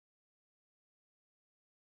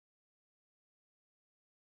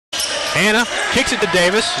Hannah kicks it to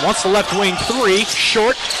Davis, wants the left wing three,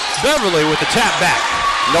 short. Beverly with the tap back.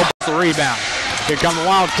 No the rebound. Here come the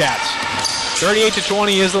Wildcats.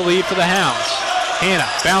 38-20 is the lead for the Hounds. Hannah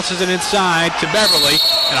bounces it inside to Beverly,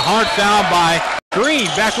 and a hard foul by Green.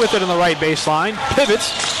 Back with it on the right baseline.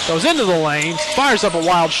 Pivots, goes into the lane, fires up a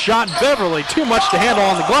wild shot. Beverly, too much to handle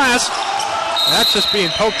on the glass. That's just being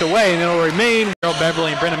poked away, and it'll remain Gerald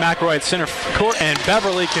Beverly and Brendan McElroy at center court, and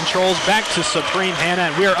Beverly controls back to Supreme Hannah,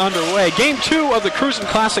 and we are underway. Game 2 of the Cruising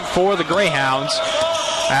Classic for the Greyhounds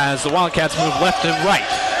as the Wildcats move left and right.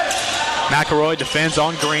 McElroy defends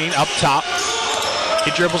on Green up top.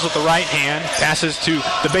 He dribbles with the right hand, passes to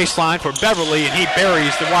the baseline for Beverly, and he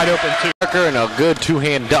buries the wide open two. And a good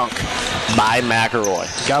two-hand dunk by McElroy.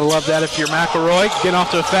 Gotta love that if you're McElroy. Getting off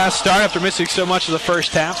to a fast start after missing so much of the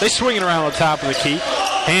first half. They swing it around on the top of the key.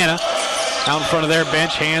 Hannah out in front of their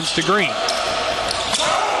bench, hands to Green.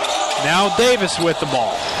 Now Davis with the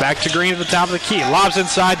ball. Back to Green at the top of the key. Lobs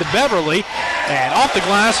inside to Beverly, and off the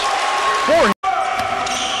glass for him.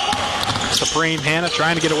 Supreme Hannah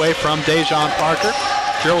trying to get away from Dejon Parker.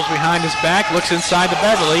 Dribbles behind his back, looks inside to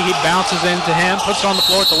Beverly. He bounces into him, puts it on the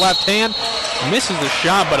floor with the left hand. Misses the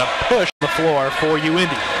shot, but a push on the floor for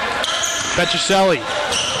UIndy. Petroselli,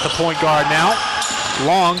 the point guard now.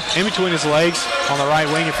 Long, in between his legs, on the right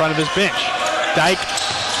wing in front of his bench. Dyke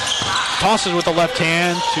tosses with the left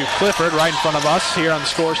hand to Clifford right in front of us here on the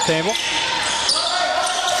scores table.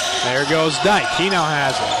 There goes Dyke. He now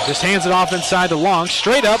has it. Just hands it off inside to Long.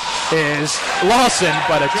 Straight up is Lawson,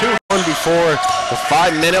 but a 2-1 before the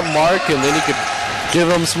 5-minute mark, and then he could give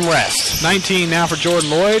him some rest. 19 now for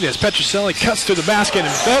Jordan Lloyd as Petroselli cuts to the basket,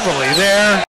 and Beverly there.